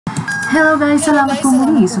Hello guys! Salamat po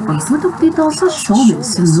muli sa pagtutok dito sa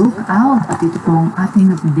Showbiz Look Out. At ito po ang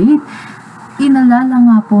ating update. Inalala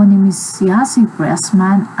nga po ni Miss Yassi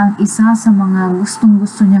Pressman ang isa sa mga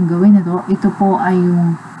gustong-gusto niyang gawin. Ito po ay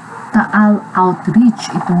yung Taal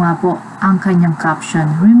Outreach. Ito nga po ang kanyang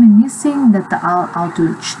caption. Reminiscing the Taal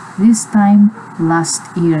Outreach, this time last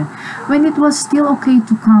year, when it was still okay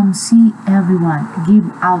to come see everyone, give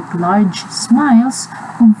out large smiles,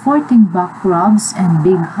 comforting back rubs, and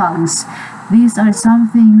big hugs. These are some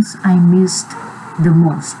things I missed the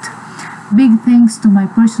most. Big thanks to my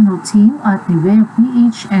personal team at Nivea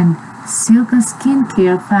PH and Silka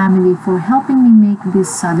Skincare family for helping me make this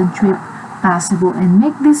sudden trip possible and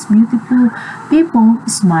make these beautiful people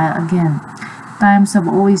smile again. Times have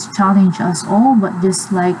always challenged us all, but just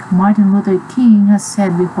like Martin Luther King has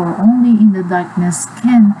said before, only in the darkness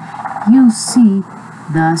can you see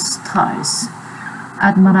the stars.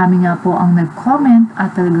 At marami nga po ang nag-comment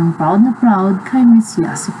at talagang proud na proud kay Miss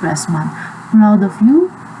Yassi Pressman. Proud of you,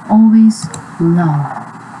 always love.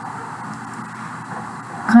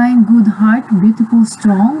 Kind, good heart, beautiful,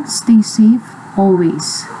 strong, stay safe,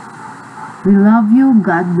 always. We love you,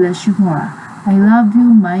 God bless you more. I love you,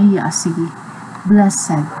 my Yassi.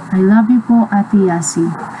 Blessed. I love you po, Ate Yassi.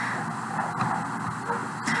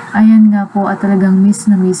 Ayan nga po at talagang miss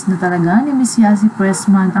na talaga ni Miss Yassi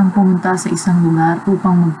Pressman ang pumunta sa isang lugar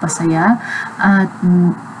upang magpasaya at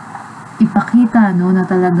ipakita na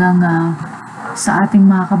talagang sa ating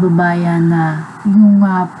mga kababayan na yung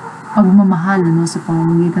pagmamahal sa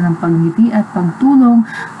pamamagitan ng pagngiti at pagtulong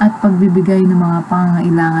at pagbibigay ng mga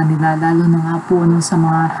pangangailangan nila, lalo na nga po sa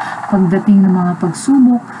mga pagdating ng mga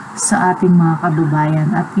pagsubok sa ating mga kababayan.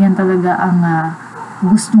 At yan talaga ang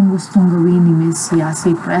gustong-gustong gawin ni Miss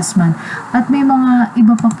Yassi Pressman. At may mga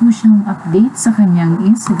iba pa po siyang update sa kanyang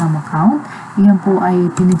Instagram account. Yan po ay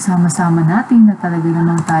pinagsama-sama natin na talaga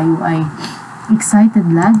naman tayo ay excited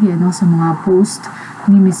lagi sa mga post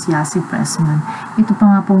ni Miss Yassi Pressman. Ito pa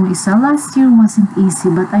nga pong isa, last year wasn't easy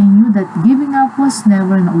but I knew that giving up was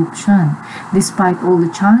never an option. Despite all the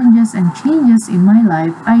challenges and changes in my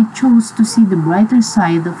life, I chose to see the brighter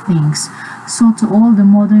side of things. So to all the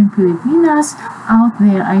modern Filipinas out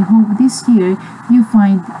there, I hope this year you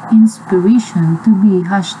find inspiration to be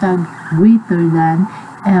 #greater than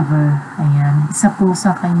ever. Ayan, isa po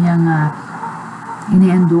sa kanyang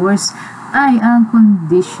ini-endorse ay ang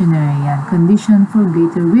conditioner. Yan, condition for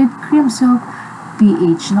greater with cream silk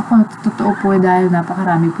PH. Naku, totoo po dahil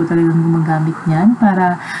napakarami po talagang gumagamit niyan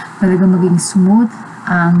para talagang maging smooth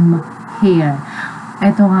ang hair.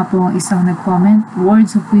 Ito nga po ang isang nag-comment,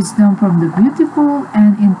 words of wisdom from the beautiful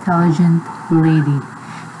and intelligent lady.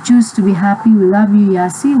 Choose to be happy. We love you,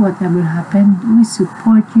 Yassi. Whatever happened, we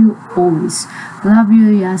support you always. Love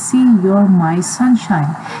you, Yassi. You're my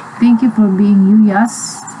sunshine. Thank you for being you,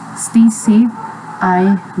 Yas. Stay safe.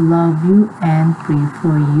 I love you and pray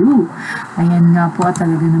for you. Ayan nga po at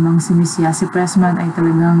talaga namang si Miss Yassi Pressman ay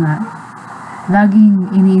talagang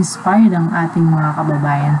laging ini-inspire ang ating mga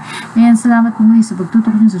kababayan. Ayan, salamat po muli sa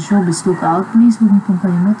pagtutok nyo sa Showbiz Lookout. Please huwag niyo pong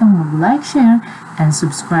kalimutang mag-like, share, and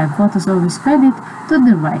subscribe po. To always credit to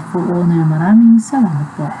the rightful owner. Maraming salamat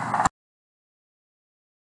po.